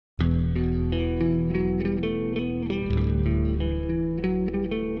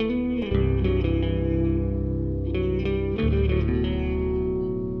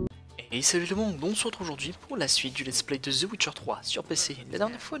Hey, salut tout le monde, on se retrouve aujourd'hui pour la suite du let's play de The Witcher 3 sur PC. La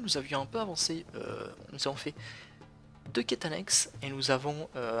dernière fois nous avions un peu avancé, nous avons fait 2 quêtes annexes et nous avons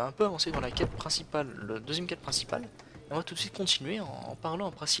un peu avancé dans la quête principale, le deuxième quête principale. Et on va tout de suite continuer en parlant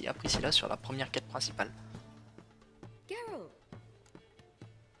à Priscilla sur la première quête principale.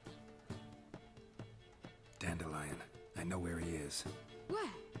 Dandelion, I know where he is. Where?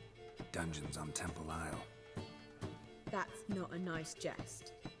 Dungeons on Temple Isle. That's not a nice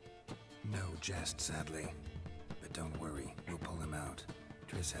jest. No jest, sadly. But don't worry, we'll pull him out.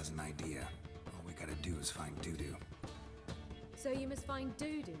 Triss has an idea. All we gotta do is find Dudu. So you must find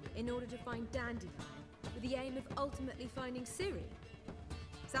Dudu in order to find Dandelion, with the aim of ultimately finding Ciri?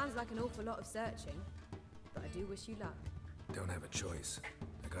 Sounds like an awful lot of searching, but I do wish you luck. Don't have a choice.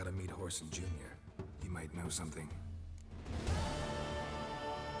 I gotta meet Horson Jr. He might know something.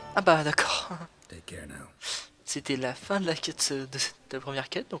 Ah bah d'accord. Take care now. C'était la fin de la quête de la première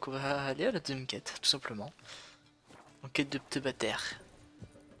quête, donc on va aller à la deuxième quête, tout simplement. En quête de Ptébataire.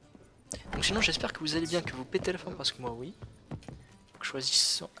 Donc sinon j'espère que vous allez bien, que vous pétez la forme, parce que moi oui. Donc,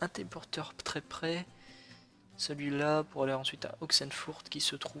 choisissons un téléporteur très près. Celui-là pour aller ensuite à Oxenfurt qui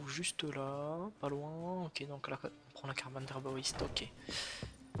se trouve juste là, pas loin. Ok, donc là on prend la caravane d'herboriste, ok.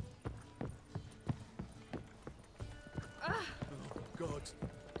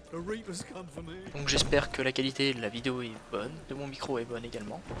 Donc j'espère que la qualité de la vidéo est bonne, de mon micro est bonne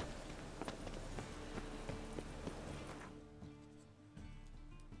également.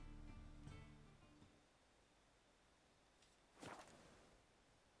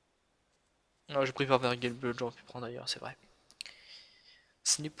 Non, j'ai pris par vers Bleu, j'aurais pu prendre ailleurs, c'est vrai.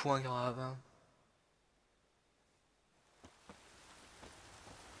 Ce n'est point grave.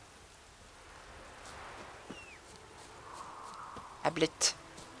 Ablette.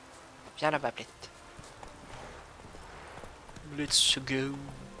 Viens là-bas, Blette. Let's go.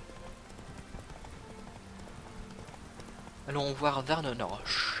 Allons voir Vernon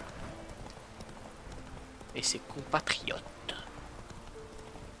Roche et ses compatriotes.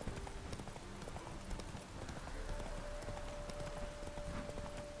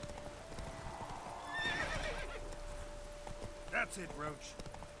 That's it, Roach.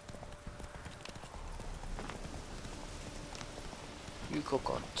 You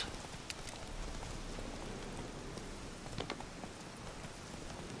cocotte.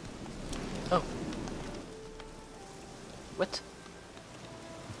 Oh. What?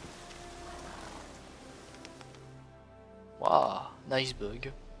 Wow, nice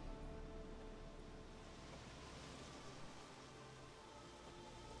bug.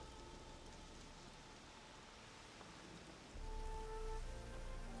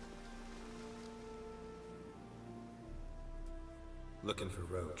 Looking for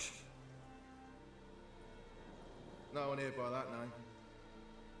Roach. No one here by that name.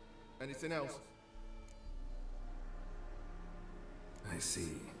 Anything else? I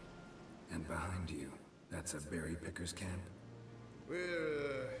see. And behind you, that's a berry picker's camp?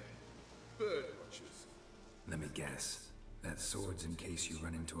 We're, bird watchers. Let me guess. That sword's in case you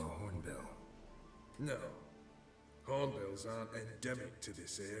run into a hornbill. No. Hornbills aren't endemic to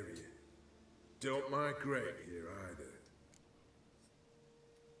this area. Don't migrate here either.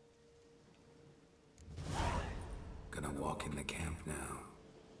 Gonna walk in the camp now.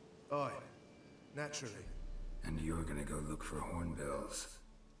 Aye, naturally. And you're gonna go look for hornbills.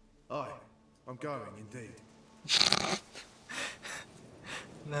 Aye, I'm going indeed.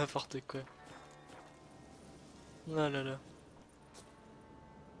 N'importe quoi. Oh là là.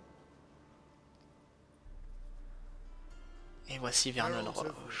 Et voici Vernon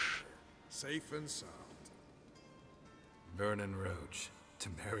Roche. Safe and sound. Vernon Roach,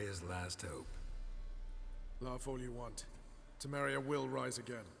 Temeria's last hope. Laugh all you want. Temeria will rise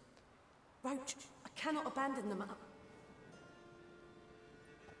again. Roach, I cannot abandon them.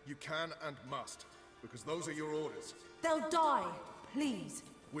 You can and must, because those are your orders. They'll die, please.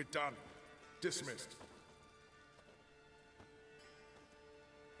 We're done. Dismissed.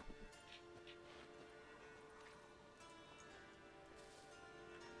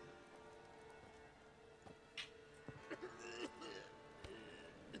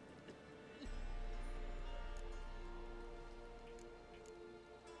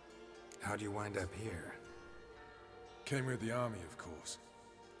 How'd you wind up here? Came with the army, of course.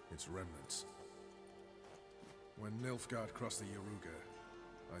 Its remnants. When Nilfgaard crossed the Yaruga,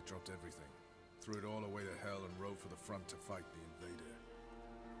 I dropped everything. Threw it all away to hell and rode for the front to fight the invader.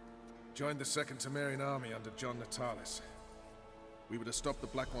 Joined the Second Temerian army under John Natalis. We were to stop the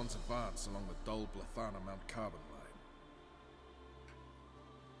Black One's advance along the Dol Blathana Mount Carbon line.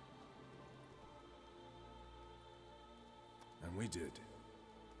 And we did.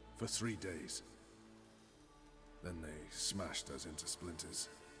 For 3 days. Then they smashed us into splinters.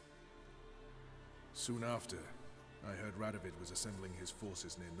 Soon after, I heard Radovid was assembling his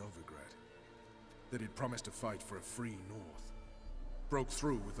forces near Novigrad. That he'd promised to fight for a free North. Broke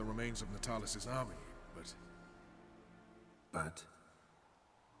through with the remains of Natalis' army, but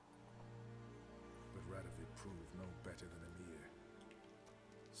Radovid proved no better than Emir.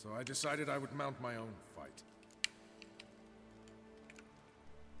 So I decided I would mount my own fight.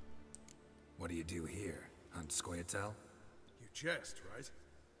 What do you do here? Hunt Scoia'tael? You jest, right?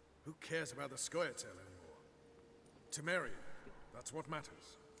 Who cares about the Scoia'tael anymore? Temerian, that's what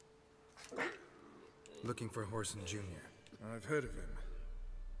matters. Looking for Whoreson Jr. I've heard of him.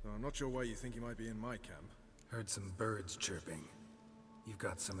 Though I'm not sure why you think he might be in my camp. Heard some birds chirping. You've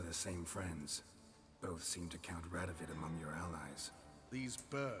got some of the same friends. Both seem to count Radovid among your allies. These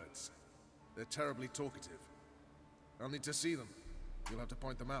birds. They're terribly talkative. I'll need to see them. You'll have to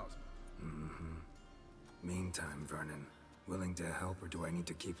point them out. Mm-hmm. Meantime, Vernon, willing to help or do I need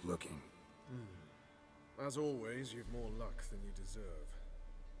to keep looking? As always, you've more luck than you deserve.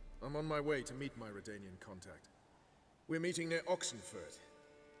 I'm on my way to meet my Redanian contact. We're meeting near Oxenford,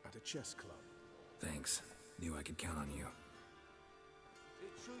 at a chess club. Thanks. Knew I could count on you.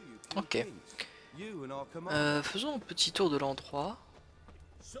 Ok. Faisons un petit tour de l'endroit.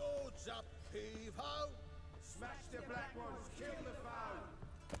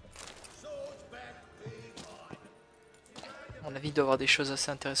 À mon avis, il doit y avoir des choses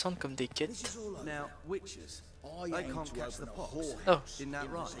assez intéressantes comme des quêtes. Oh, une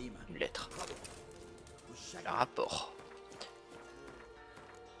lettre. Un rapport.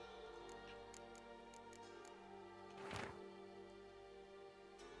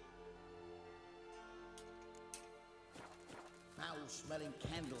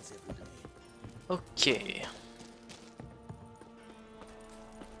 Ok.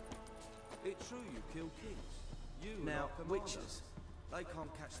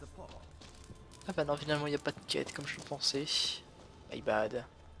 Ah bah non, finalement il n'y a pas de quête comme je le pensais. My bad.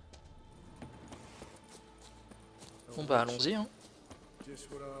 Bon bah allons-y hein.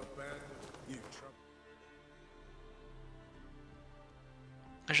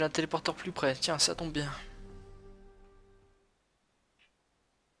 J'ai un téléporteur plus près, tiens ça tombe bien.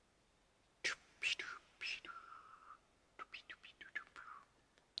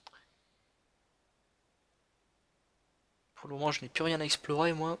 Pour le moment je n'ai plus rien à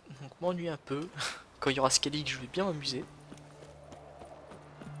explorer moi, donc m'ennuie un peu. Quand il y aura Skellig je vais bien m'amuser.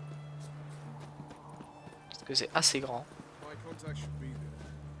 Parce que c'est assez grand.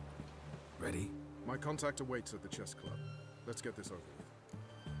 Ready? My contact awaits at the chess club. Let's get this over with.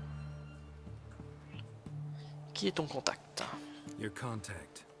 Qui est ton contact? Your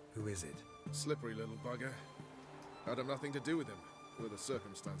contact. Who is it? Slippery little bugger. I'd have nothing to do with him. Were the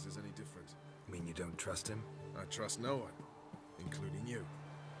circumstances any different? Mean you don't trust him? I trust no one, including you.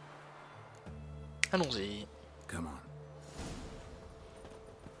 Allons-y. Come on.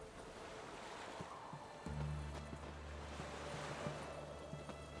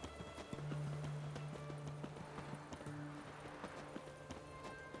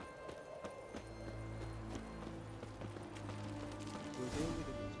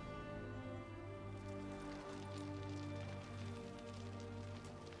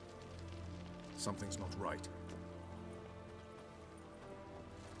 Something's not right.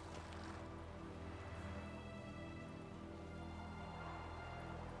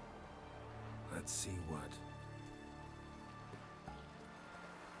 Let's see what.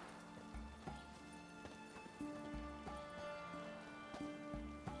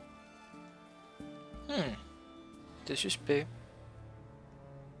 C'est suspect.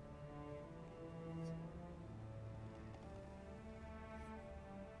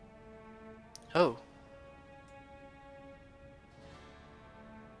 Oh.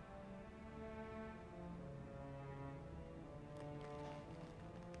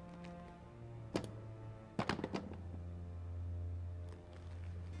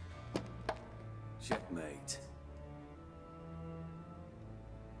 Checkmate.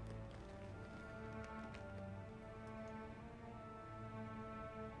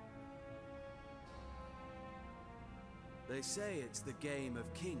 They say it's the game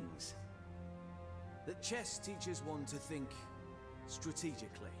of kings. That chess teaches one to think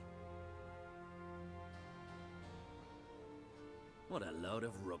strategically. What a load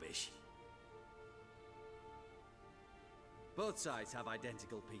of rubbish. Both sides have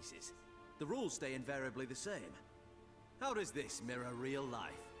identical pieces. The rules stay invariably the same. How does this mirror real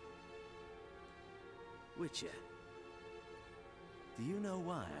life? Witcher, do you know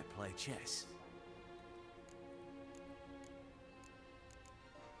why I play chess?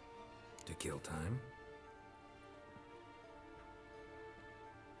 To kill time?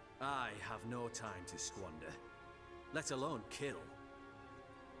 I have no time to squander, let alone kill.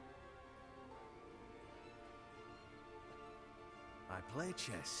 I play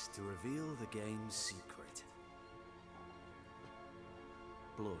chess to reveal the game's secret.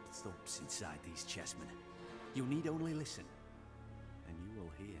 Blood thumps inside these chessmen. You need only listen, and you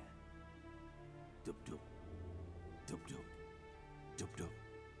will hear. Dub-dub, dub-dub, dub-dub.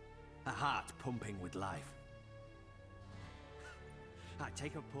 A heart pumping with life. I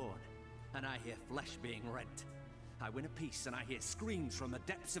take a pawn, and I hear flesh being rent. I win a piece, and I hear screams from the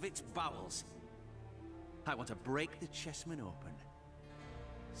depths of its bowels. I want to break the chessmen open.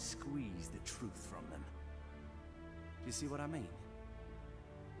 Squeeze the truth from them. Do you see what I mean?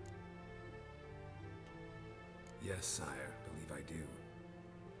 Yes, sire, believe I do.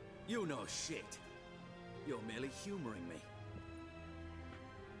 You know shit. You're merely humoring me.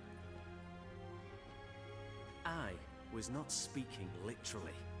 I was not speaking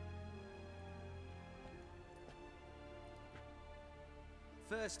literally.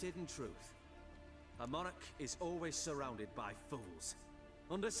 First hidden truth. A monarch is always surrounded by fools.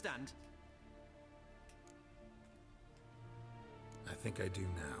 Understand? I think I do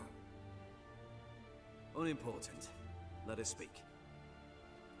now. Unimportant. Let us speak.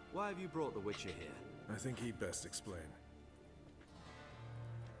 Why have you brought the Witcher here? I think he'd best explain.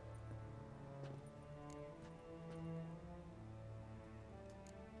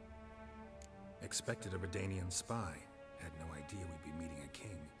 Expected a Redanian spy. Had no idea we'd be meeting a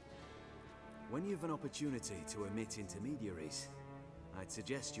king. When you've an opportunity to omit intermediaries, I'd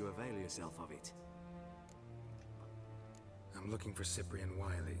suggest you avail yourself of it. I'm looking for Cyprian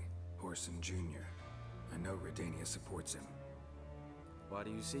Wiley, Horson Jr. I know Redania supports him. Why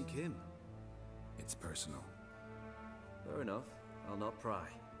do you seek him? It's personal. Fair enough. I'll not pry.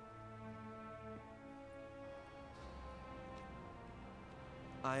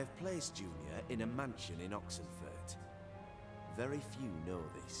 I have placed Junior in a mansion in Oxenfurt. Very few know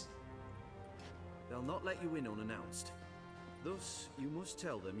this. They'll not let you in unannounced. Thus, you must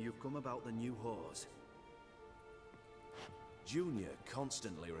tell them you've come about the new whores. Junior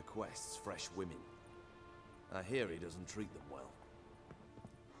constantly requests fresh women. I hear he doesn't treat them well.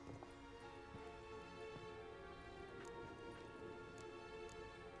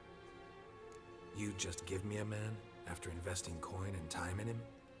 You just give me a man after investing coin and time in him?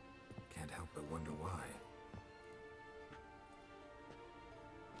 Can't help but wonder why.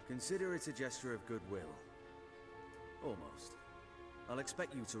 Consider it a gesture of goodwill. Almost. I'll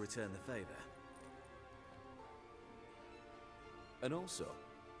expect you to return the favor. And also,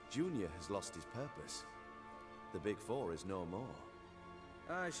 Junior has lost his purpose. The Big Four is no more.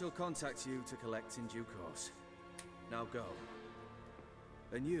 I shall contact you to collect in due course. Now go.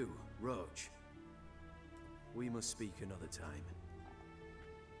 And you, Roach. We must speak another time.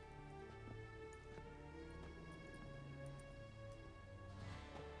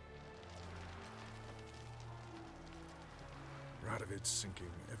 Radovid's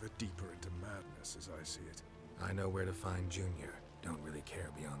sinking ever deeper into madness as I see it. I know where to find Junior. Don't really care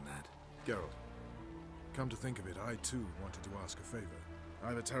beyond that. Geralt, come to think of it, I too wanted to ask a favor. I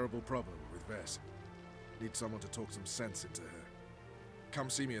have a terrible problem with Vess. Need someone to talk some sense into her. Come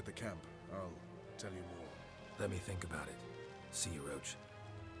see me at the camp. I'll tell you more. Let me think about it. See you, Roach.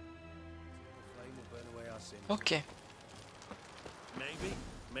 Ok. Maybe,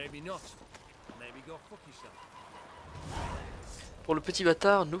 maybe not. Maybe go fuck yourself. Pour le petit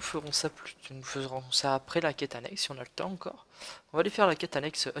bâtard, nous ferons ça après la quête annexe, si on a le temps encore. On va aller faire la quête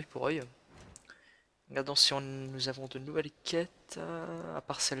annexe œil pour œil. Regardons si nous avons de nouvelles quêtes. À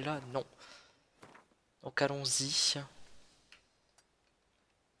part celle-là, non. Donc allons-y.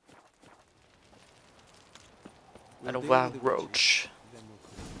 Allons voir Roach.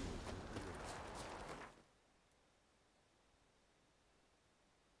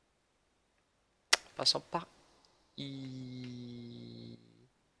 Passons par ici.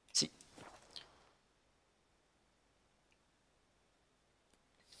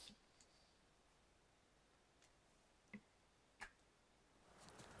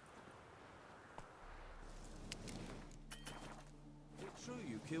 It's true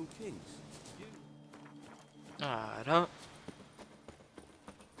you killed kings. Voilà.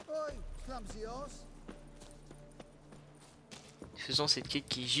 Faisons cette quête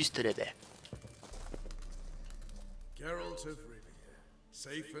qui est juste là-bas. Geralt of Rivia,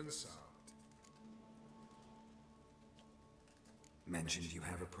 safe and sound. Mentioned you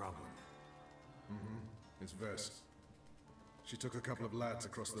have a problem. It's Vess. She took a couple of lads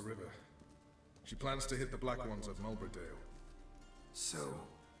across the river. She plans to hit the Black Ones of Mulberdale. So,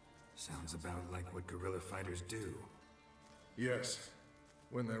 Sounds about like what guerrilla fighters do. Yes,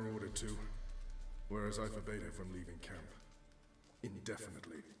 when they're ordered to. Whereas I forbade her from leaving camp.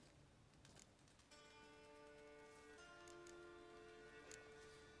 Indefinitely.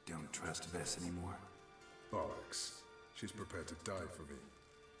 Don't trust Vess anymore? Bollocks. She's prepared to die for me.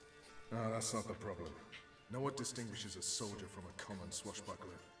 Ah, that's not the problem. Know what distinguishes a soldier from a common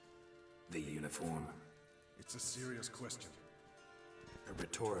swashbuckler? The uniform. It's a serious question. A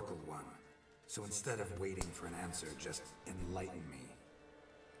rhetorical one. So instead of waiting for an answer, just enlighten me.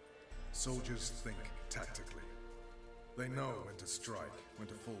 Soldiers think tactically. They know when to strike, when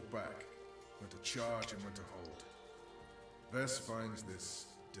to fall back, when to charge and when to hold. Vess finds this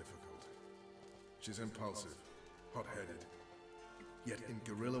difficult. She's impulsive, hot-headed. Yet in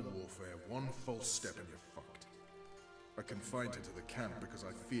guerrilla warfare, one false step and you're fucked. I confined her to the camp because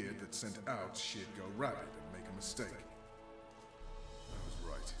I feared that sent out she'd go rabid and make a mistake. I was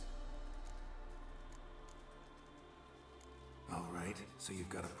right. Alright, so you've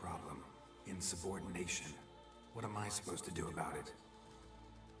got a problem. Insubordination. What am I supposed to do about it?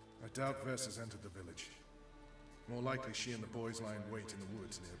 I doubt Vess has entered the village. More likely she and the boys lie in wait in the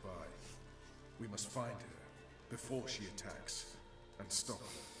woods nearby. We must find her before she attacks and stop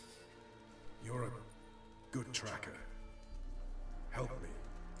her. You're a good tracker. Help me.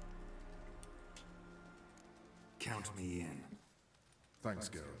 Count me in. Thanks,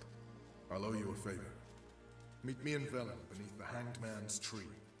 Geralt. I'll owe you a favor. Meet me in Velen beneath the Hanged Man's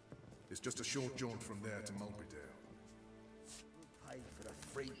tree. It's just a short jaunt from there to Mulberydale.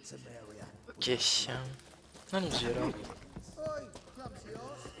 Ok. Allons-y alors.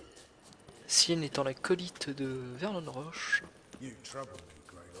 Sienne étant la colite de Vernon Roche. You trouble me,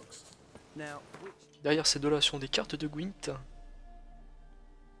 Greylocks. Now, Derrière ces deux-là sont des cartes de Gwent.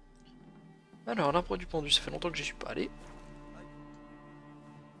 Alors, l'arbre du pendu, ça fait longtemps que j'y suis pas allé.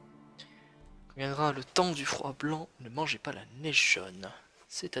 Quand viendra le temps du froid blanc, ne mangez pas la neige jaune.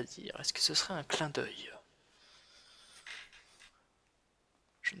 C'est-à-dire, est-ce que ce serait un clin d'œil?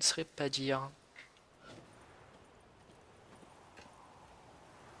 Je ne saurais pas dire.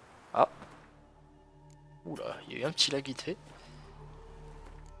 Ah. Oula, il y a eu un petit lag vite fait.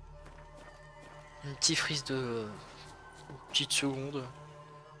 Une petite frise de petites secondes.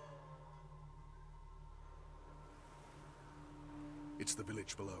 It's the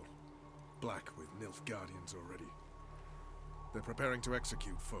village below. Black with Nilf guardians already. They're preparing to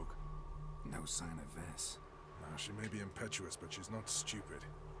execute folk. No sign of Vess. Now, she may be impetuous, but she's not stupid.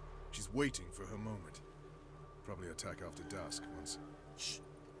 She's waiting for her moment. Probably attack after dusk once. Shh.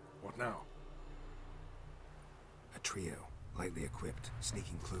 What now? A trio, lightly equipped,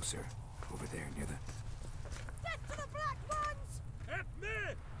 sneaking closer. Over there near the... Get to the black ones! At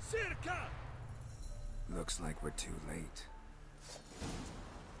me! Circa! Looks like we're too late.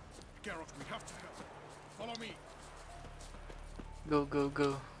 Geralt, we have to help. Follow me. Go, go,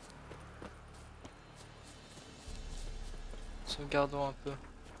 go. Sauvegardons un peu.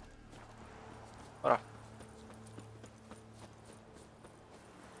 Voilà.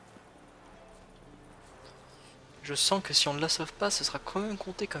 Je sens que si on ne la sauve pas, ce sera quand même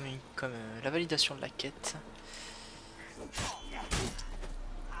compté comme, la validation de la quête.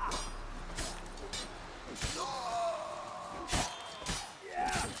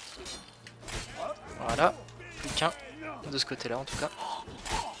 Voilà, plus qu'un de ce côté-là en tout cas.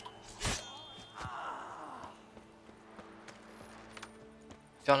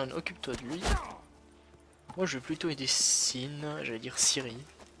 Vernon, occupe-toi de lui. Moi je vais plutôt aider Sin, j'allais dire Ciri.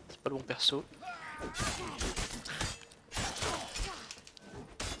 C'est pas le bon perso.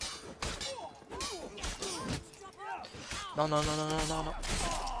 Non, non, non, non, non, non, non.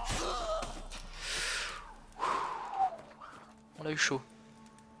 On a eu chaud.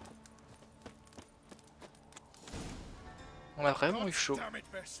 On a vraiment eu chaud. Damn it,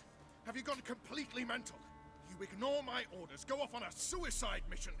 Vess. Have you gone completely mental? You ignore my orders, go off on a suicide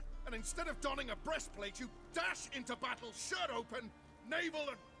mission, and instead of donning a breastplate, you dash into battle, shirt open, navel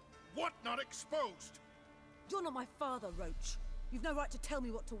and whatnot exposed. You're not my father, Roach. You've no right to tell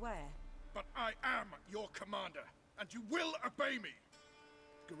me what to wear. But I am your commander, and you will obey me.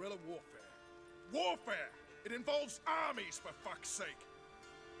 Guerrilla warfare. Warfare! It involves armies, for fuck's sake.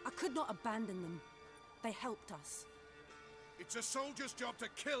 I could not abandon them. They helped us. It's a soldier's job to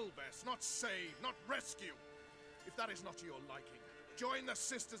kill, Vess, not save, not rescue. If that is not to your liking, join the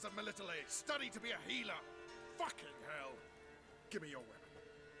Sisters of Melitele, study to be a healer. Fucking hell. Give me your weapon.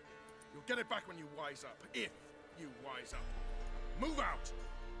 You'll get it back when you wise up, if you wise up. Move out!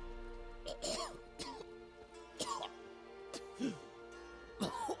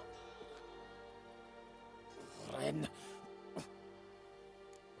 Ren.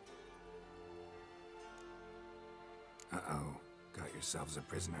 yourselves a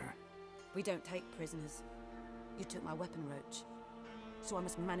prisoner. We don't take prisoners. You took my weapon, Roach. So I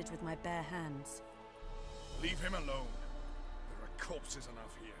must manage with my bare hands. Leave him alone. There are corpses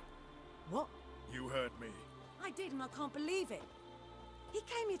enough here. What? You heard me. I did, and I can't believe it. He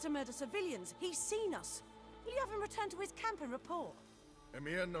came here to murder civilians. He's seen us. Will you have him return to his camp and report?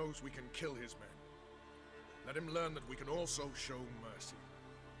 Emir knows we can kill his men. Let him learn that we can also show mercy.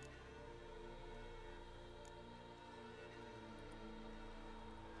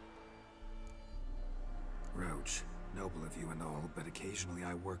 Roach, noble of you and all, but occasionally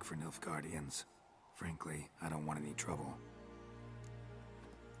I work for Nilfgaardians. Frankly, I don't want any trouble.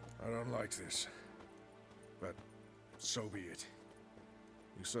 I don't like this. But so be it.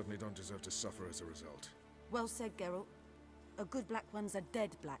 You certainly don't deserve to suffer as a result. Well said, Geralt. A good black one's a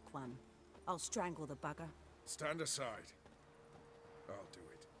dead black one. I'll strangle the bugger. Stand aside. I'll do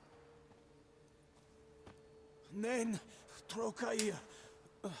it. Nen, trocaia.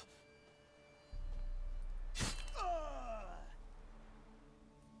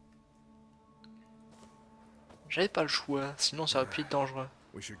 J'avais pas le choix, sinon ça aurait pu être dangereux.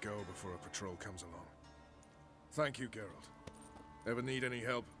 We should go before a patrol comes along. Thank you, Geralt. Ever need any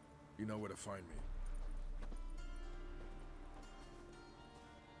help, you know where to find me.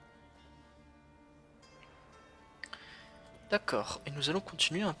 D'accord, et nous allons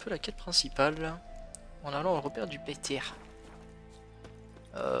continuer un peu la quête principale en allant au repère du Péter.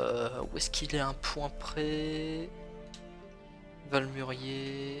 Où est-ce qu'il est un point près?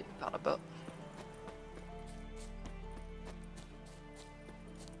 Valmurier, par là-bas.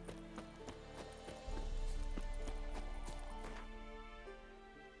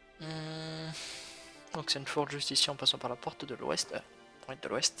 Donc c'est une forge juste ici en passant par la porte de l'ouest. Pointe de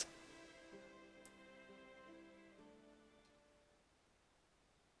l'ouest.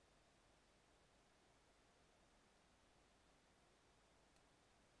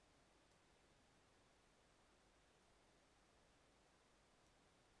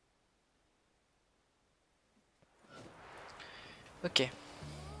 Ok.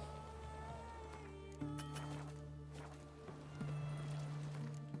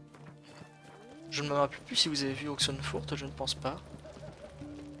 Je ne me rappelle plus si vous avez vu Oxenfurt, je ne pense pas.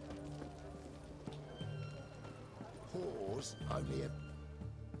 Pause, only a...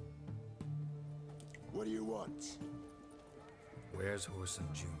 What do you want? Where's Horson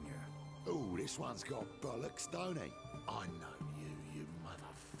Jr.? Oh, this one's got bollocks, don't he? I know you, you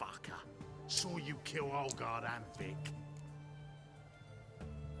motherfucker. Saw you kill Olgard and Vic.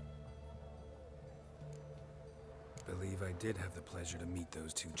 Believe I did have the pleasure to meet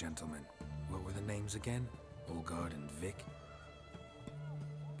those two gentlemen. What were the names again? Olgard and Vic?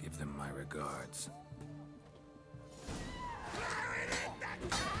 Give them my regards.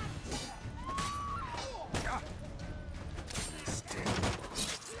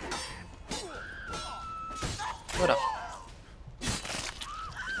 Voilà.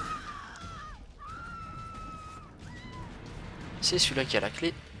 C'est celui-là qui a la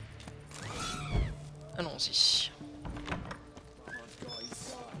clé. Allons-y.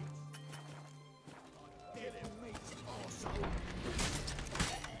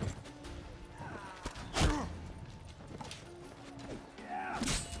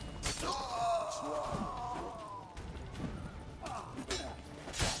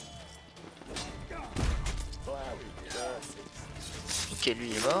 Ok, lui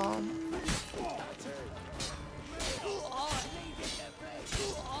il est mort.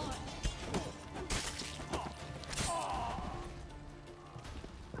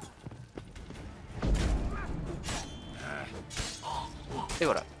 Et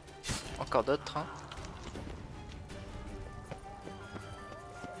voilà. Encore d'autres. Hein.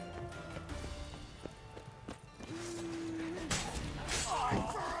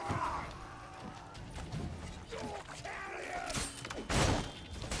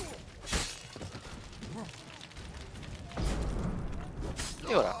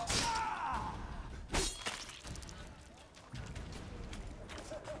 Et voilà.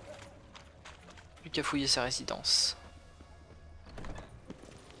 Plus qu'à fouiller sa résidence.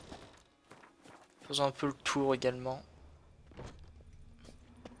 Faisons un peu le tour également.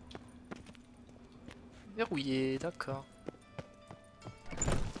 Verrouillé, d'accord.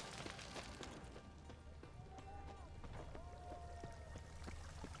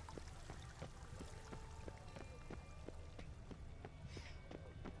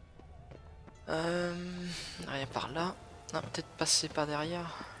 Rien par là. Non, peut-être passer par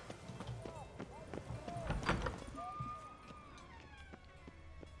derrière.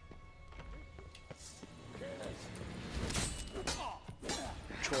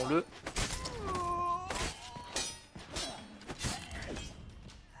 Tuons-le.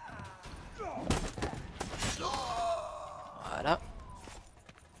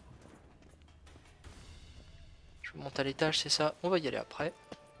 monte à l'étage, c'est ça. On va y aller après.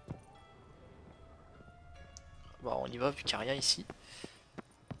 Bon, on y va vu qu'il n'y a rien ici.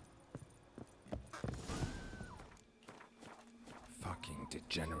 Fucking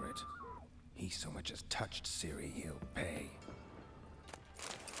degenerate. He so much as touched Siri, he'll pay.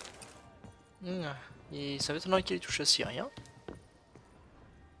 Et ça m'étonnerait qu'il ait touché à rien.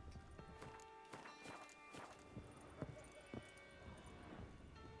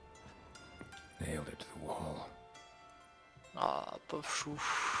 Nailed it to the wall. Ah, pauvre chou.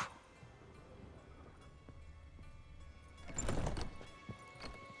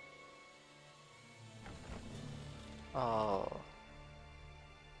 Oh.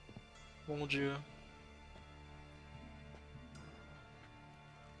 Mon Dieu.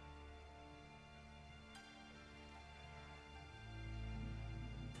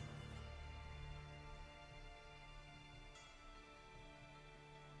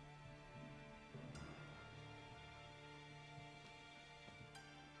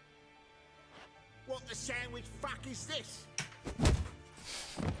 What the sandwich fuck is this?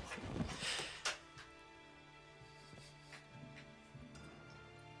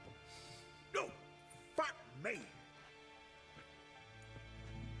 No! Fuck me!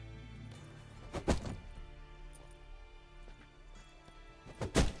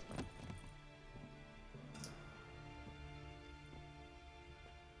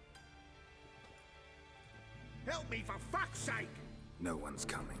 Help me for fuck's sake! No one's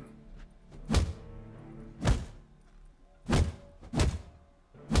coming.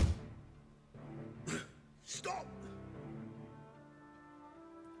 Stop!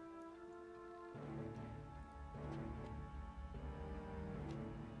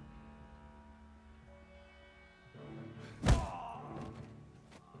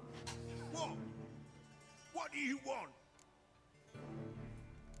 What? What do you want?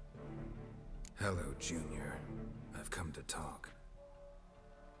 Hello, Junior. I've come to talk.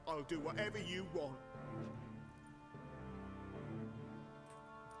 I'll do whatever you want.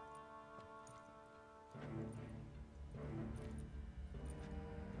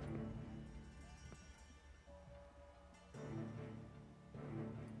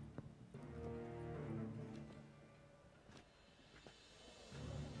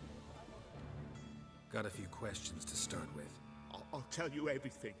 Got a few questions to start with. I'll tell you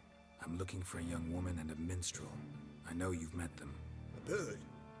everything. I'm looking for a young woman and a minstrel. I know you've met them. A bird?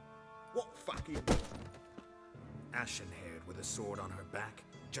 What fucking... Ashen-haired with a sword on her back,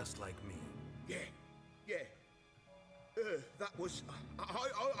 just like me. Yeah. That was...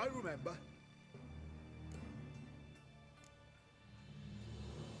 I remember.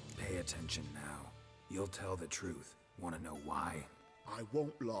 Pay attention now. You'll tell the truth. Want to know why? I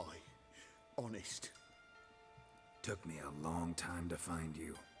won't lie. Honest. Took me a long time to find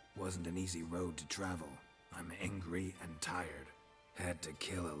you. Wasn't an easy road to travel. I'm angry and tired. Had to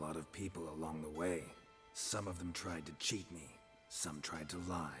kill a lot of people along the way. Some of them tried to cheat me. Some tried to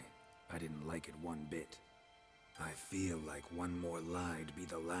lie. I didn't like it one bit. I feel like one more lie'd be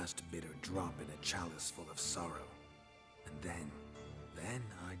the last bitter drop in a chalice full of sorrow. And then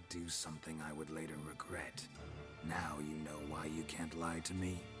I'd do something I would later regret. Now you know why you can't lie to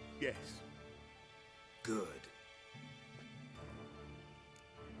me? Yes. Good.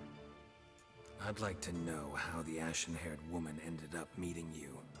 I'd like to know how the ashen-haired woman ended up meeting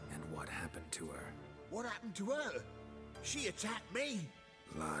you, and what happened to her. What happened to her? She attacked me.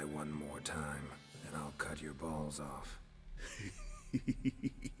 Lie one more time, and I'll cut your balls off.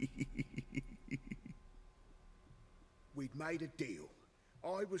 We'd made a deal.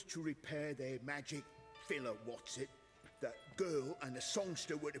 I was to repair their magic filler, what's it? That girl and the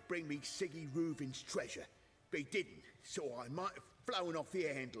songster were to bring me Siggy Reuven's treasure. They didn't, so I might have flown off the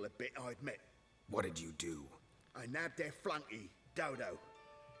handle a bit, I admit. What did you do? I nabbed their flunky, Dodo,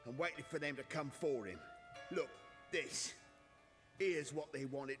 and waited for them to come for him. Look, this. Here's what they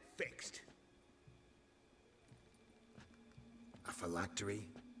wanted fixed. A phylactery?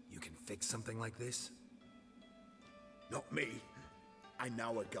 You can fix something like this? Not me. I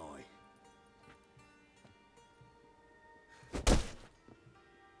know a guy.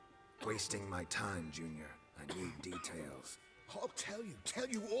 Wasting my time, Junior. I need details. I'll tell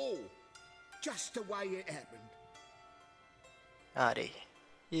you all. Just the way it happened. Allez,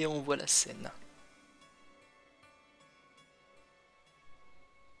 et on voit la scène.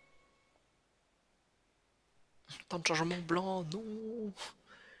 Tant de changements blancs, non.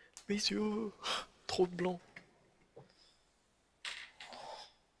 Mes yeux, trop de blanc.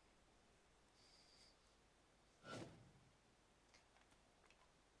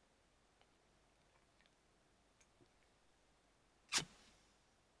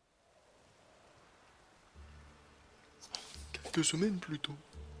 2 semaines plutôt.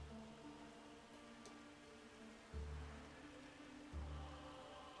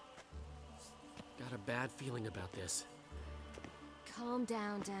 Got a bad feeling about this. Calm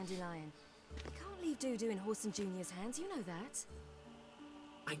down, Dandelion. You can't leave Doodoo in Horson Jr.'s hands, you know that.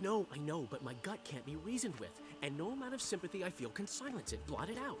 I know, but my gut can't be reasoned with, and no amount of sympathy I feel can silence it, blot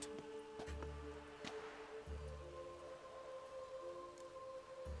it out.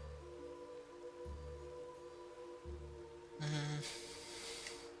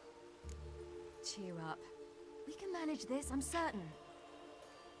 Cheer up. We can manage this, I'm certain.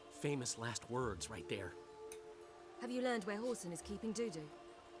 Famous last words right there. Have you learned where Horson is keeping Doodoo?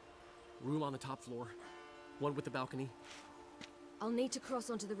 Room on the top floor. One with the balcony. I'll need to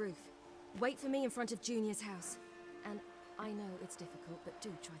cross onto the roof. Wait for me in front of Junior's house. And I know it's difficult, but do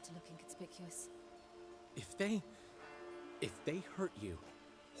try to look inconspicuous. If they hurt you,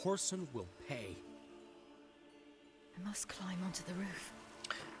 Horson will pay. I must climb onto the roof.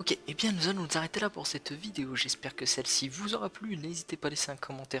 Ok, et bien nous allons nous arrêter là pour cette vidéo. J'espère que celle-ci vous aura plu. N'hésitez pas à laisser un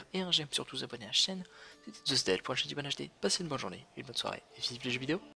commentaire et un j'aime, surtout vous abonner à la chaîne. C'était Zeusdead pour un jeu du bon HD. Passez une bonne journée, une bonne soirée et vive les jeux vidéo.